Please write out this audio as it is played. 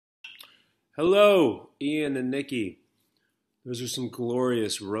Hello, Ian and Nikki. Those are some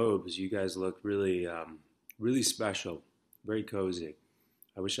glorious robes. You guys look really, really special. Very cozy.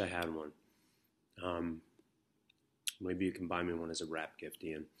 I wish I had one. Um, Maybe you can buy me one as a wrap gift,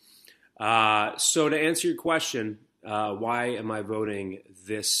 Ian. So to answer your question, why am I voting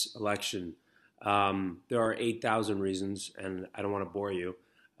this election? There are 8,000 reasons, and I don't want to bore you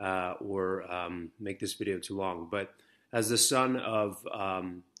or make this video too long. But as the son of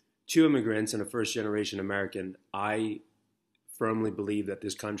two immigrants and a first-generation American, I firmly believe that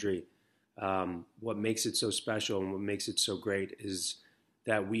this country, what makes it so special and what makes it so great is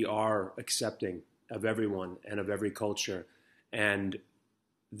that we are accepting of everyone and of every culture. And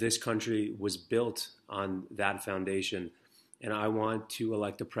this country was built on that foundation. And I want to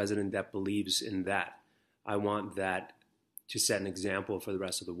elect a president that believes in that. I want that to set an example for the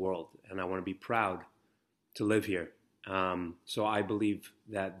rest of the world. And I want to be proud to live here. So I believe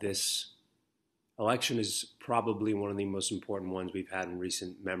that this election is probably one of the most important ones we've had in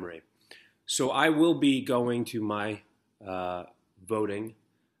recent memory. So I will be going to my voting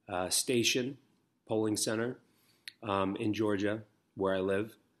station, polling center in Georgia, where I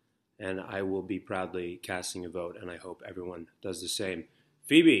live, and I will be proudly casting a vote, and I hope everyone does the same.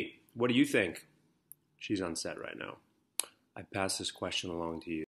 Phoebe, what do you think? She's on set right now. I pass this question along to you.